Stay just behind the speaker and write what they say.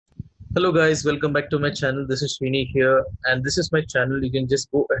Hello guys, welcome back to my channel. This is Srini here, and this is my channel. You can just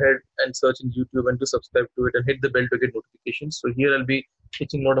go ahead and search in YouTube and to subscribe to it and hit the bell to get notifications. So here I'll be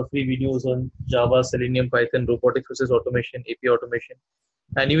teaching a lot of free videos on Java, Selenium, Python, robotic process automation, API automation,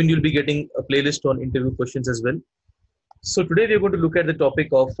 and even you'll be getting a playlist on interview questions as well. So today we're going to look at the topic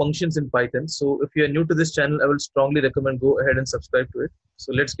of functions in Python. So if you are new to this channel, I will strongly recommend go ahead and subscribe to it.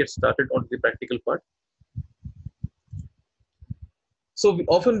 So let's get started on the practical part. So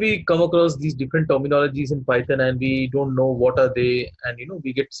often we come across these different terminologies in Python and we don't know what are they, and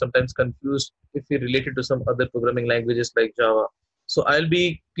we get sometimes confused if we relate it to some other programming languages like Java. So I'll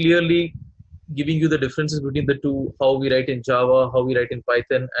be clearly giving you the differences between the two, how we write in Java, how we write in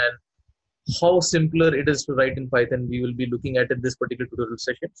Python, and how simpler it is to write in Python. We will be looking at in this particular tutorial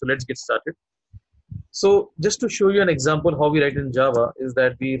session. So let's get started. So just to show you an example how we write in Java is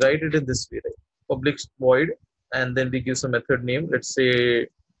that we write it in this way, right? Public void, and then we give some method name. Let's say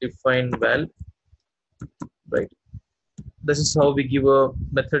define val, right? This is how we give a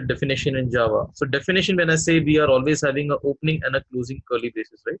method definition in Java. So definition, when I say, we are always having an opening and a closing curly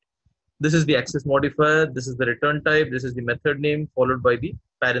braces, right? This is the access modifier. This is the return type. This is the method name followed by the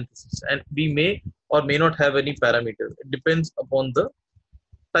parenthesis. And we may or may not have any parameter. It depends upon the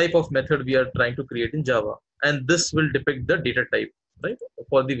type of method we are trying to create in Java. And this will depict the data type, right?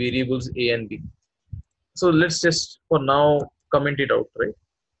 For the variables A and B. So let's just for now comment it out, right?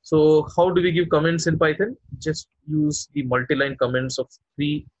 So how do we give comments in Python? Just use the multi-line comments of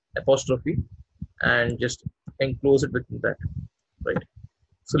 3 apostrophe and just enclose it within that, right?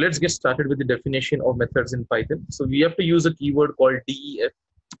 So let's get started with the definition of methods in Python. So we have to use a keyword called def.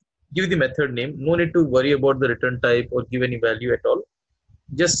 Give the method name. No need to worry about the return type or give any value at all.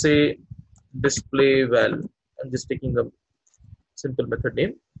 Just say display val. I'm just taking a simple method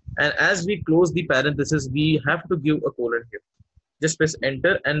name. And as we close the parenthesis, we have to give a colon here. Just press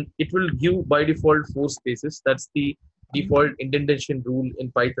enter and it will give by default 4 spaces. That's the default indentation rule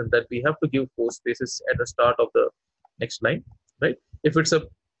in Python, that we have to give 4 spaces at the start of the next line, right? If it's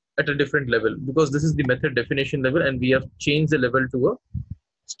at a different level, because this is the method definition level and we have changed the level to a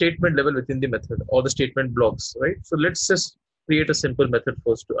statement level within the method or the statement blocks, right? So let's just create a simple method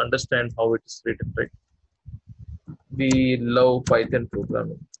first to understand how it is written, right? We love Python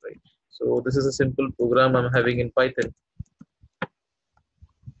programming, right? So this is a simple program I'm having in Python,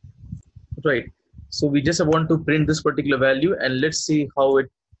 right? So we just want to print this particular value and let's see how it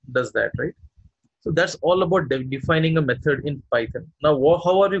does that, right? So that's all about defining a method in Python. Now,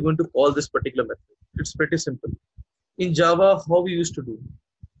 how are we going to call this particular method? It's pretty simple. In Java, how we used to do,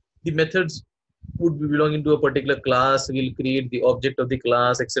 the methods would be belonging to a particular class. We'll create the object of the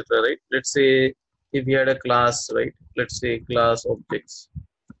class, etc. Right? Let's say if we had a class, right? Let's say class objects.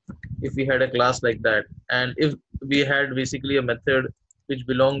 If we had a class like that, and if we had basically a method which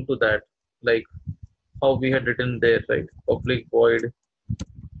belonged to that, like how we had written there, right? Public void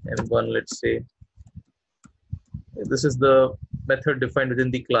m1, let's say. This is the method defined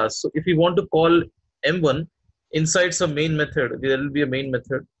within the class. So if we want to call m1 inside some main method, there will be a main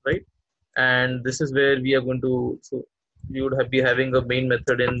method, right? And this is where we are going to, so you would be having a main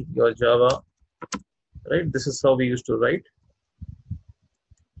method in your Java, right? This is how we used to write.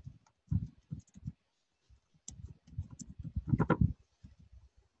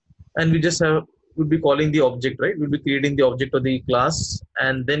 And we just would be calling the object, right? We'll be creating the object of the class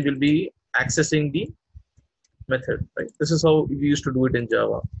and then we'll be accessing the method, right? This is how we used to do it in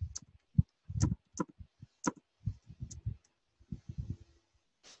Java.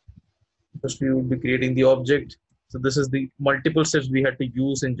 First, we would be creating the object. So this is the multiple steps we had to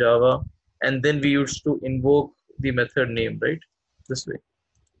use in Java. And then we used to invoke the method name, right? This way.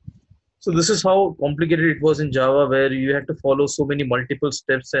 So this is how complicated it was in Java, where you had to follow so many multiple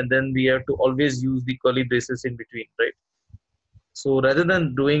steps and then we have to always use the curly braces in between, right? So rather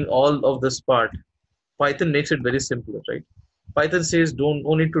than doing all of this part, Python makes it very simple, right? Python says no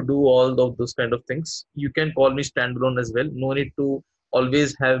need to do all of those kind of things. You can call me standalone as well. No need to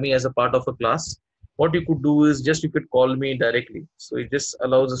always have me as a part of a class. What you could do is just you could call me directly. So it just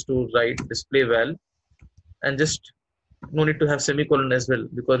allows us to write display val and just no need to have semicolon as well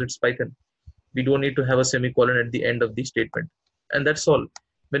because it's Python. We don't need to have a semicolon at the end of the statement. And that's all.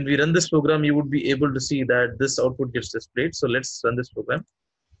 When we run this program, you would be able to see that this output gets displayed. So let's run this program.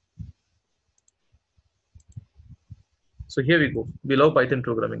 So here we go. We love Python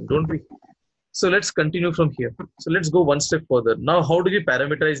programming, don't we? So let's continue from here. So let's go one step further. Now, how do we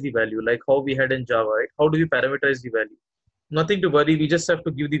parameterize the value? Like how we had in Java, right? How do we parameterize the value? Nothing to worry. We just have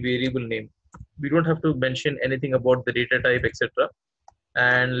to give the variable name. We don't have to mention anything about the data type, etc.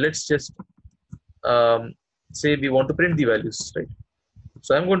 And let's just say we want to print the values, right?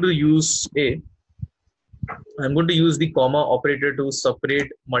 So I'm going to use I'm going to use the comma operator to separate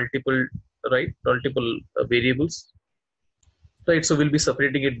multiple, right, multiple variables, right? So we'll be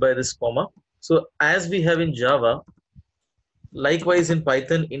separating it by this comma. So as we have in Java, likewise in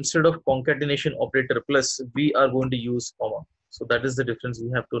Python, instead of concatenation operator plus, we are going to use comma. So that is the difference we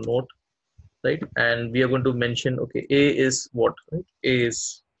have to note, right? And we are going to mention, okay, a is what, right? A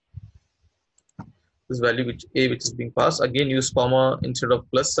is this value which a which is being passed. Again, use comma instead of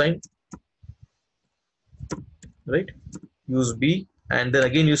plus sign, right? Use b, and then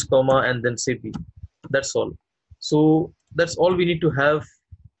again use comma and then say b. That's all. So that's all we need to have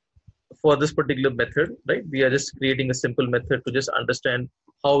for this particular method, right? We are just creating a simple method to just understand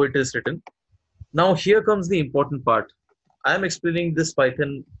how it is written. Now here comes the important part. I am explaining this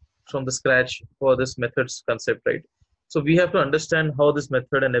Python from the scratch for this methods concept, right? So we have to understand how this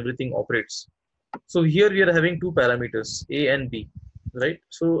method and everything operates. So here we are having two parameters, A and B, right?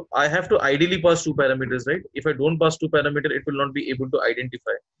 So I have to ideally pass two parameters, right? If I don't pass two parameters, it will not be able to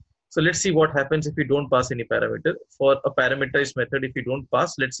identify. So let's see what happens if we don't pass any parameter. For a parameterized method, if we don't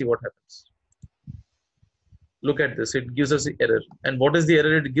pass, let's see what happens. Look at this, it gives us the error. And what is the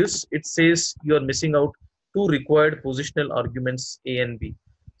error it gives? It says you are missing out two required positional arguments A and B.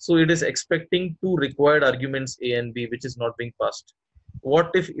 So it is expecting two required arguments A and B, which is not being passed.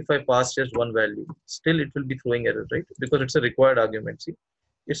 What if I pass just one value? Still it will be throwing error, right? Because it's a required argument. See,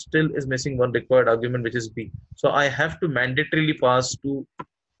 it still is missing one required argument, which is B. So I have to mandatorily pass two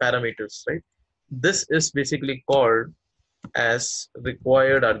parameters, right? This is basically called as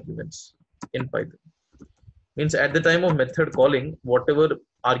required arguments in Python. Means at the time of method calling, whatever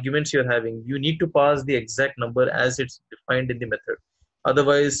arguments you're having, you need to pass the exact number as it's defined in the method.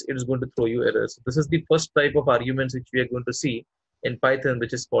 Otherwise, it's going to throw you errors. This is the first type of arguments which we are going to see in Python,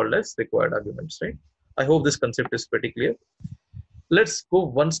 which is called as required arguments, right? I hope this concept is pretty clear. Let's go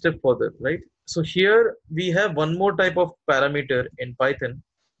one step further, right? So here we have one more type of parameter in Python,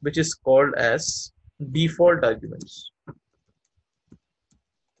 which is called as default arguments.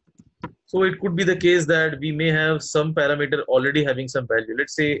 So it could be the case that we may have some parameter already having some value.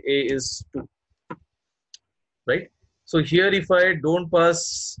 Let's say a is 2, right? So here if I don't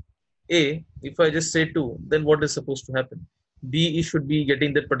pass a, if I just say 2, then what is supposed to happen? B should be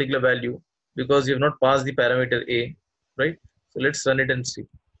getting that particular value because you have not passed the parameter a, right? So let's run it and see.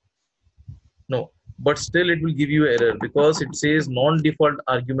 No, but still it will give you error because it says non-default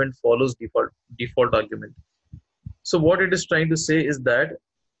argument follows default argument. So what it is trying to say is that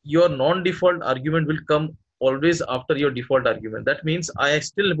your non-default argument will come always after your default argument. That means I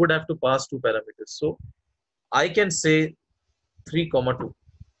still would have to pass two parameters. So I can say 3, 2.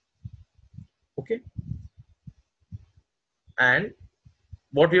 Okay. And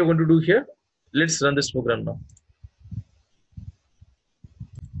what we are going to do here, let's run this program now.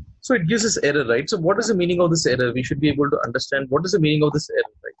 So it gives us error, right? So what is the meaning of this error? We should be able to understand what is the meaning of this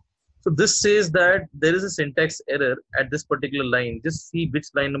error, right? So this says that there is a syntax error at this particular line. Just see which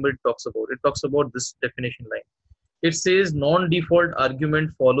line number it talks about. It talks about this definition line. It says non-default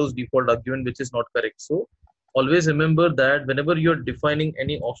argument follows default argument, which is not correct. So always remember that whenever you're defining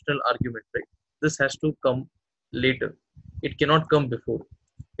any optional argument, right, this has to come later. It cannot come before.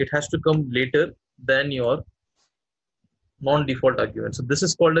 It has to come later than your non-default argument. So this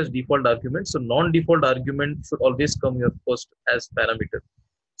is called as default argument. So non-default argument should always come here first as parameter.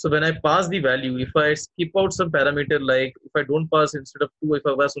 So when I pass the value, if I skip out some parameter, like if I don't pass instead of 2, if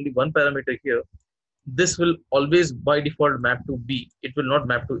I pass only one parameter here, this will always by default map to B. It will not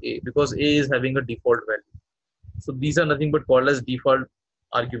map to A because A is having a default value. So these are nothing but called as default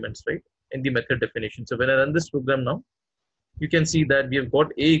arguments, right, in the method definition. So when I run this program now, you can see that we have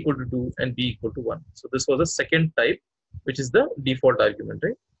got A equal to 2 and B equal to 1. So this was the second type, which is the default argument,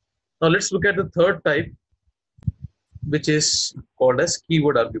 right? Now let's look at the third type, which is called as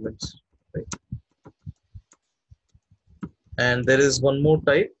keyword arguments, right? And there is one more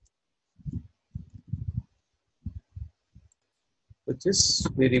type, which is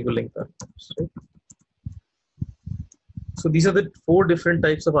variable length arguments, right? So these are the 4 different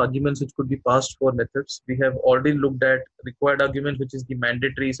types of arguments which could be passed for methods. We have already looked at required arguments, which is the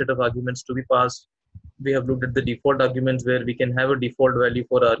mandatory set of arguments to be passed. We have looked at the default arguments where we can have a default value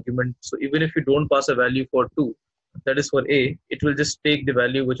for argument. So even if you don't pass a value for 2, that is for A, it will just take the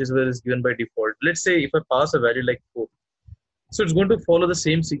value which is where is given by default. Let's say if I pass a value like 4, so it's going to follow the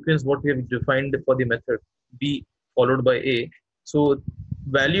same sequence what we have defined for the method, B followed by A. So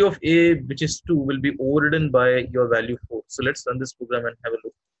value of A, which is 2, will be overridden by your value 4. So let's run this program and have a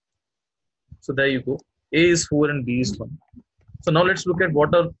look. So there you go. A is 4 and B is 1. So now let's look at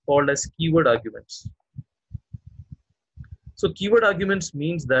what are called as keyword arguments. So keyword arguments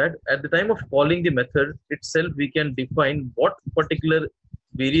means that at the time of calling the method itself, we can define what particular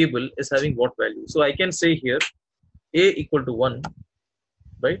variable is having what value. So I can say here a equal to 1,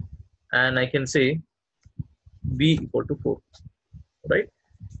 right? And I can say b equal to 4, right?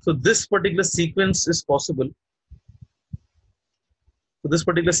 So this particular sequence is possible. So this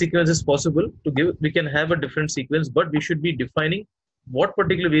particular sequence is possible to give. We can have a different sequence, but we should be defining what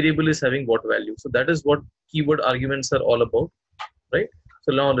particular variable is having what value. So that is what keyword arguments are all about, right?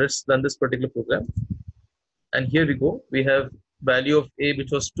 So now let's run this particular program. And here we go. We have value of a, which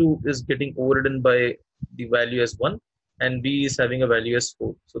was 2, is getting overridden by the value as 1, and b is having a value as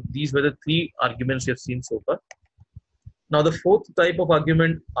 4. So these were the 3 arguments you have seen so far. Now the fourth type of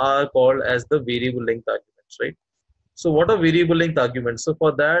argument are called as the variable length arguments, right? So what are variable length arguments? So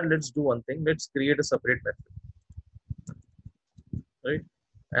for that, let's do one thing. Let's create a separate method, right?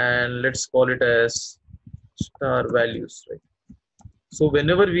 And let's call it as star values, right? So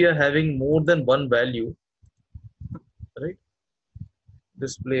whenever we are having more than one value, right?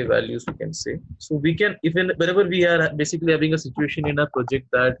 Display values, we can say. So we can, whenever we are basically having a situation in a project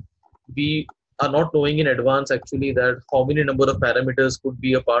that we are not knowing in advance actually that how many number of parameters could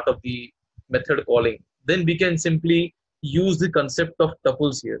be a part of the method calling, then we can simply use the concept of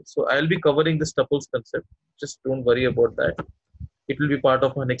tuples here. So I'll be covering this tuples concept. Just don't worry about that. It will be part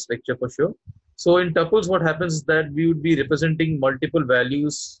of our next lecture for sure. So in tuples, what happens is that we would be representing multiple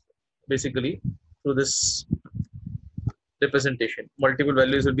values basically through this representation. Multiple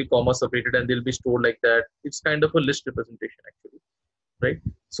values will be comma separated and they'll be stored like that. It's kind of a list representation actually, right?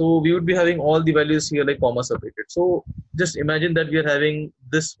 So we would be having all the values here like comma separated. So just imagine that we are having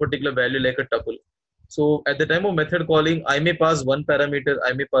this particular value like a tuple. So at the time of method calling, I may pass 1 parameter,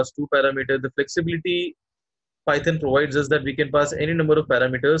 I may pass 2 parameters. The flexibility Python provides us that we can pass any number of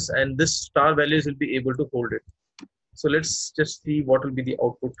parameters and this star values will be able to hold it. So let's just see what will be the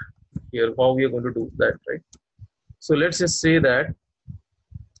output here, how we are going to do that, right? So let's just say that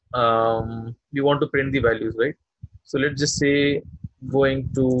we want to print the values, right? So let's just say going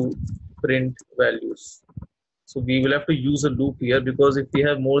to print values. So we will have to use a loop here because if we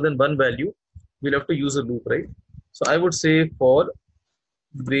have more than one value, we'll have to use a loop, right? So I would say for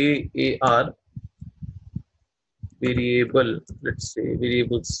var variable, let's say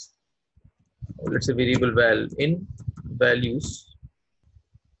variables, let's say variable val in values,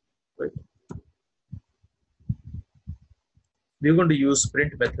 right? We're going to use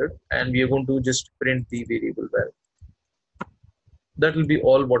print method and we are going to just print the variable val. That will be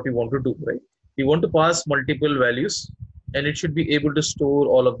all what we want to do, right? We want to pass multiple values and it should be able to store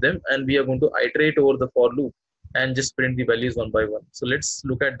all of them, and we are going to iterate over the for loop and just print the values one by one. So let's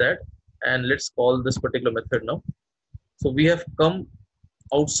look at that and let's call this particular method now. So we have come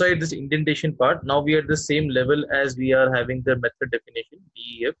outside this indentation part. Now we are at the same level as we are having the method definition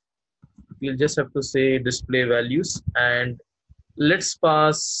def. We'll just have to say display values and let's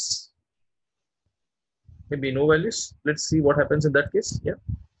pass maybe no values. Let's see what happens in that case. Yeah,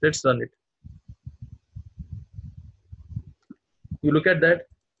 let's run it. You look at that,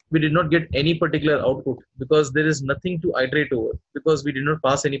 we did not get any particular output because there is nothing to iterate over because we did not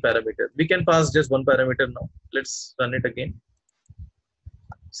pass any parameter. We can pass just one parameter now. Let's run it again.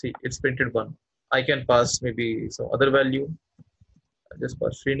 See, it's printed 1. I can pass maybe some other value. I just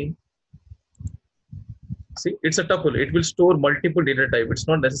pass Srini. See, it's a tuple. It will store multiple data type. It's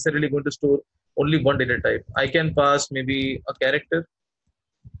not necessarily going to store only one data type. I can pass maybe a character.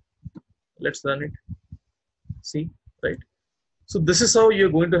 Let's run it. See, right? So this is how you're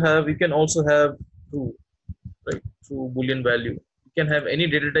going to have. You can also have true, right? True Boolean value. You can have any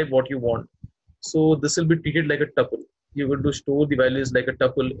data type what you want. So this will be treated like a tuple. You're going to store the values like a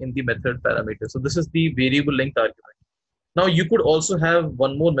tuple in the method parameter. So this is the variable length argument. Now you could also have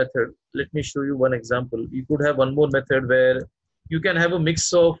one more method. Let me show you one example. You could have one more method where you can have a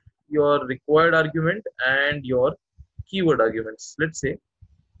mix of your required argument and your keyword arguments. Let's say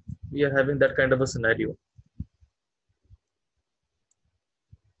we are having that kind of a scenario.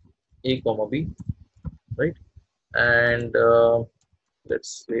 A comma B, right? And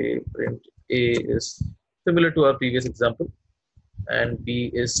let's say print A is similar to our previous example and B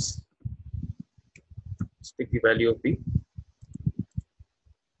is take the value of B,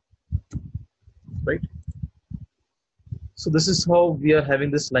 right? So this is how we are having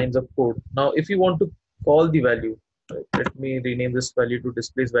this lines of code. Now, if you want to call the value, right, let me rename this value to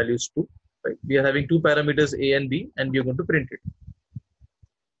displays values 2. Right? We are having 2 parameters A and B, and we are going to print it.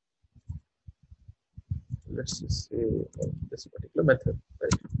 Let's just say this particular method,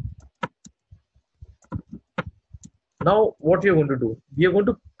 right? Now, what we are going to do? We are going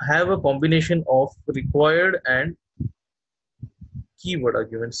to have a combination of required and keyword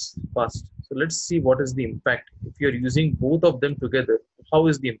arguments passed. So let's see what is the impact if you're using both of them together. How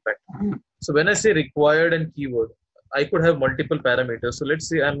is the impact? So when I say required and keyword, I could have multiple parameters. So let's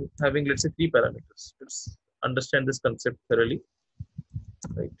say I'm having, let's say, three parameters. Let's understand this concept thoroughly,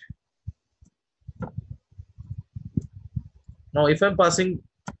 right? Now if I'm passing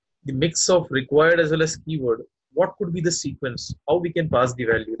the mix of required as well as keyword, what could be the sequence, how we can pass the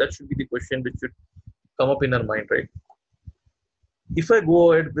value? That should be the question which should come up in our mind, right? If I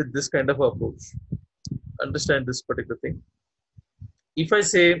go ahead with this kind of approach, understand this particular thing. If I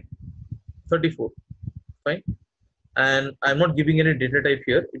say 34, fine, and I'm not giving any data type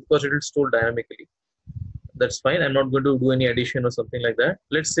here because it will store dynamically, that's fine. I'm not going to do any addition or something like that.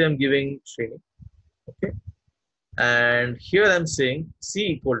 Let's say I'm giving Srini, okay, and here I'm saying c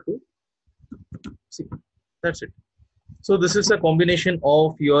equal to c. That's it. So this is a combination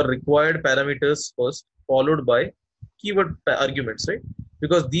of your required parameters first, followed by keyword arguments, right?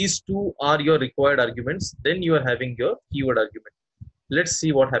 Because these two are your required arguments, then you are having your keyword argument. Let's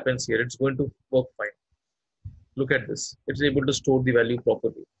see what happens here. It's going to work fine. Look at this. It's able to store the value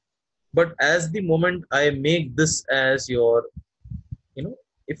properly. But as the moment I make this as your,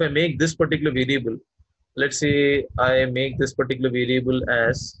 if I make this particular variable, let's say I make this particular variable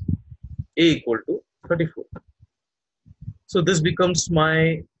as a equal to 34. So this becomes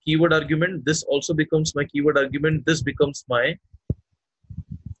my keyword argument. This also becomes my keyword argument. This becomes my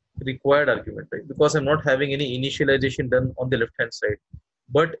required argument, right? Because I'm not having any initialization done on the left hand side.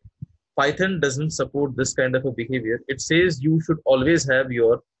 But Python doesn't support this kind of a behavior. It says you should always have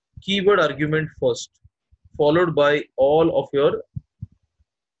your keyword argument first, followed by all of your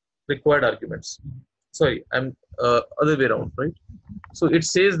required arguments. Sorry, I'm other way around, right? So it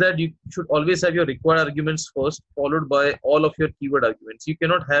says that you should always have your required arguments first, followed by all of your keyword arguments. You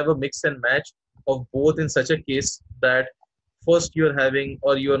cannot have a mix and match of both in such a case that first you're having,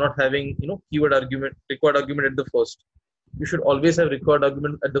 or you are not having, keyword argument, required argument at the first. You should always have required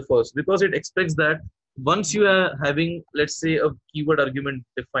argument at the first, because it expects that once you are having, let's say, a keyword argument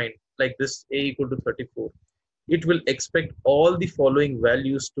defined like this, a equal to 34, it will expect all the following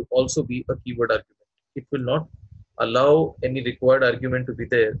values to also be a keyword argument. It will not allow any required argument to be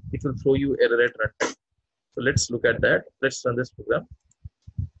there. It will throw you error at runtime. So let's look at that. Let's run this program.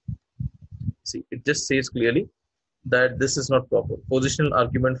 See, it just says clearly that this is not proper. Positional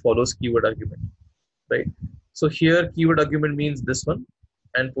argument follows keyword argument, right? So here keyword argument means this one,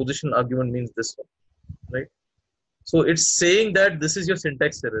 and positional argument means this one, right? So it's saying that this is your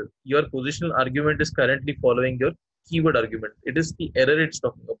syntax error. Your positional argument is currently following your keyword argument. It is the error it's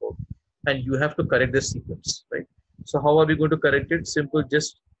talking about, and you have to correct the sequence, right? So how are we going to correct it? Simple,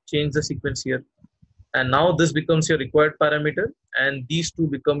 just change the sequence here. And now this becomes your required parameter, and these two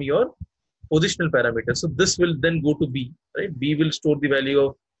become your positional parameter. So this will then go to B, right? B will store the value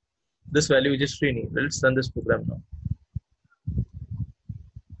of this value, which is Srini. Let's run this program now.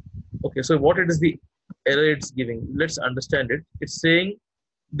 Okay, so what it is the error it's giving? Let's understand it. It's saying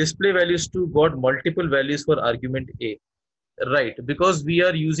display values 2 got multiple values for argument A. Right, because we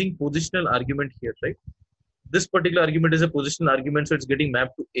are using positional argument here, right? This particular argument is a positional argument, so it's getting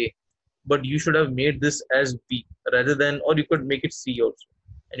mapped to A. But you should have made this as B rather than, or you could make it C also,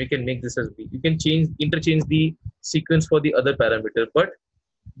 and you can make this as B. You can interchange the sequence for the other parameter, but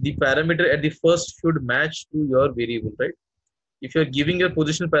the parameter at the first should match to your variable, right? If you're giving your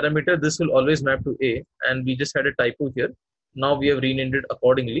positional parameter, this will always map to A, and we just had a typo here. Now we have renamed it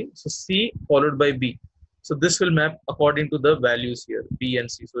accordingly. So C followed by B. So this will map according to the values here, B and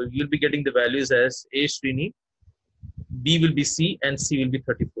C. So you'll be getting the values as A Srini, B will be C, and C will be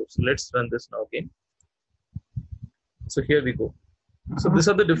 34. So let's run this now again. So here we go. So these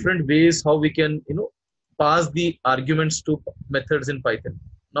are the different ways how we can, pass the arguments to methods in Python.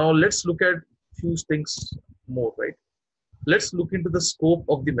 Now let's look at few things more, right? Let's look into the scope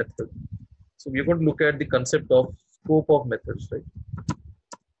of the method. So we're going to look at the concept of scope of methods, right?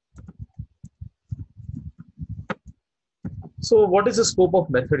 So what is the scope of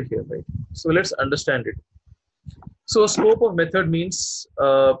method here, right? So let's understand it. So scope of method means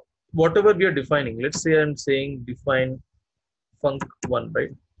whatever we are defining. Let's say I'm saying define func1, right?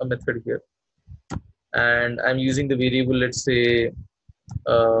 A method here. And I'm using the variable, let's say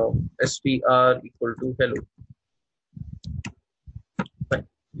str equal to hello. Fine.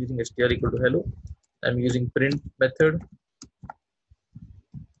 Using str equal to hello. I'm using print method.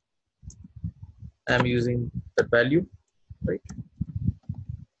 I'm using that value, right?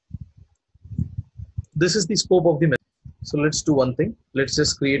 This is the scope of the method. So let's do one thing. Let's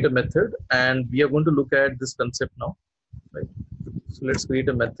just create a method, and we are going to look at this concept now, right? So let's create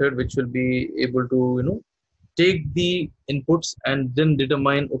a method which will be able to, take the inputs and then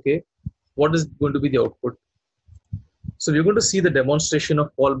determine, okay, what is going to be the output. So we're going to see the demonstration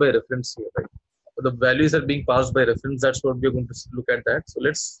of call by reference here, right? The values are being passed by reference. That's what we're going to look at that. So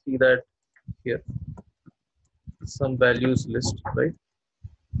let's see that here. Some values list, right?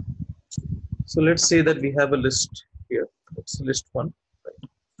 So let's say that we have a list here. It's list one,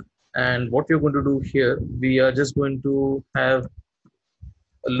 right? And what we're going to do here, we are just going to have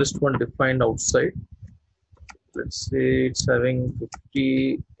a list one defined outside. Let's say it's having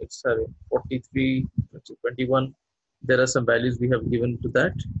 50, it's having 43, let's say 21. There are some values we have given to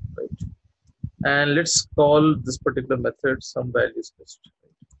that, right? And let's call this particular method some values list,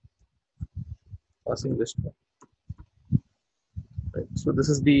 right? Passing list one, right? So this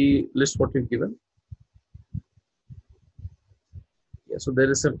is the list what we've given. Yeah, so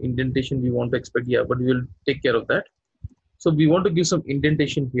there is some indentation we want to expect, yeah, but we will take care of that. So we want to give some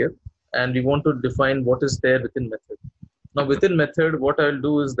indentation here, and we want to define what is there within method. Now within method, what I'll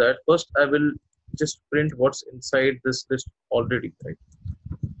do is that first I will just print what's inside this list already, right?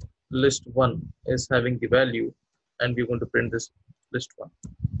 List one is having the value, and we're going to print this list one,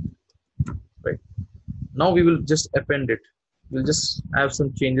 right? Now we will just append it. We'll just have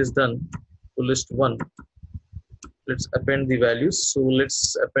some changes done to list one. Let's append the values. So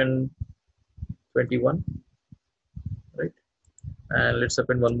let's append 21, right? And let's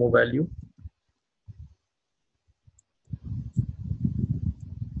append one more value.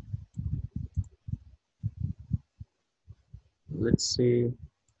 Let's say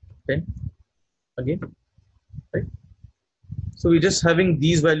 10 again, right? So we're just having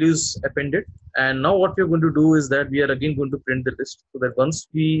these values appended. And now what we're going to do is that we are again going to print the list, so that once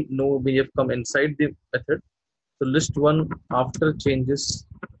we know we have come inside the method, the list one after changes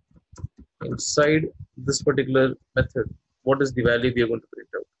inside this particular method, what is the value we are going to print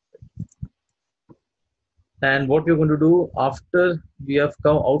out. And what we're going to do after we have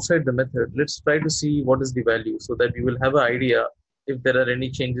come outside the method, let's try to see what is the value, so that we will have an idea if there are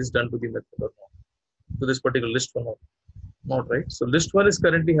any changes done to the method or not, to this particular list one or not, right? So list one is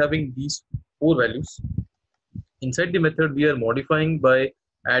currently having these four values. Inside the method, we are modifying by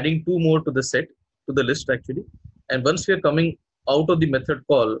adding two more to the set, to the list actually. And once we are coming out of the method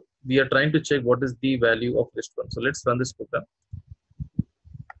call, we are trying to check what is the value of list one. So let's run this program.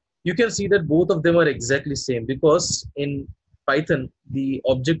 You can see that both of them are exactly same, because in Python, the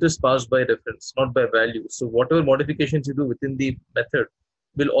object is passed by reference, not by value. So whatever modifications you do within the method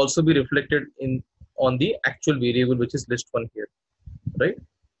will also be reflected in on the actual variable, which is list one here, right?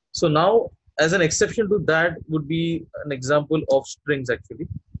 So now, as an exception to that would be an example of strings actually,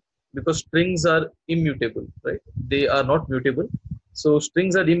 because strings are immutable, right? They are not mutable. So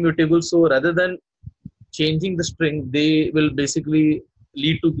strings are immutable. So rather than changing the string, they will basically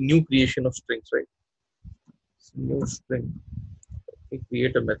lead to new creation of strings, right? So new string, we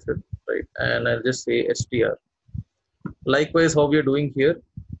create a method, right? And I'll just say str. Likewise, how we are doing here,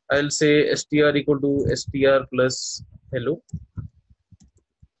 I'll say str equal to str plus hello,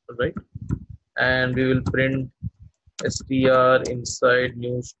 right? And we will print str inside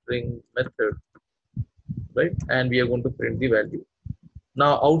new string method, right? And we are going to print the value.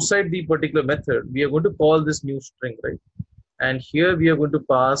 Now outside the particular method, we are going to call this new string, right? And here we are going to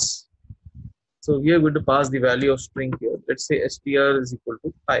pass, so we are going to pass the value of string here. Let's say str is equal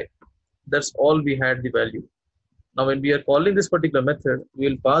to hi. That's all we had the value. Now when we are calling this particular method, we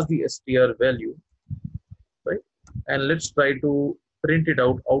will pass the str value, right? And let's try to print it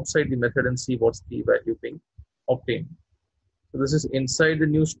out outside the method and see what's the value being obtained. So this is inside the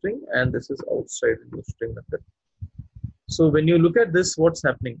new string, and this is outside the new string method. So when you look at this, what's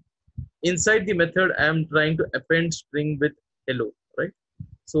happening? Inside the method, I am trying to append string with hello, right?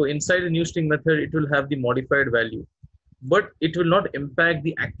 So inside the new string method, it will have the modified value, but it will not impact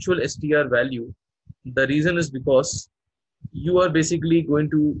the actual str value. The reason is because you are basically going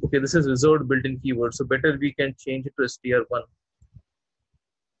to, okay, this is reserved built-in keyword, so better we can change it to str1,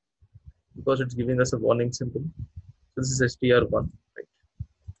 because it's giving us a warning symbol. So this is str1, right?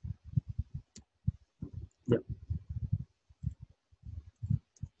 Yeah.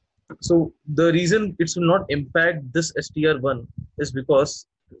 So the reason it will not impact this str1 is because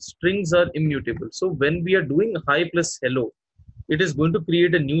strings are immutable. So when we are doing hi plus hello, it is going to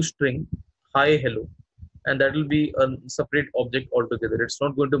create a new string, hi hello, and that will be a separate object altogether. It's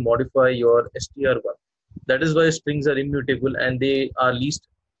not going to modify your str1. That is why strings are immutable, and they are least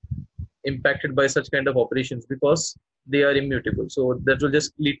impacted by such kind of operations, because they are immutable. So that will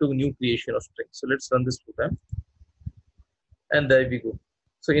just lead to new creation of strings. So let's run this program, and there we go.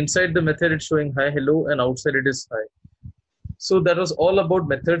 So inside the method, it's showing hi hello, and outside it is hi. So that was all about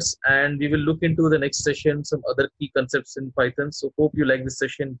methods, and we will look into the next session some other key concepts in Python. So hope you like this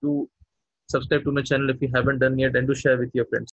session. Do subscribe to my channel if you haven't done yet, and do share with your friends.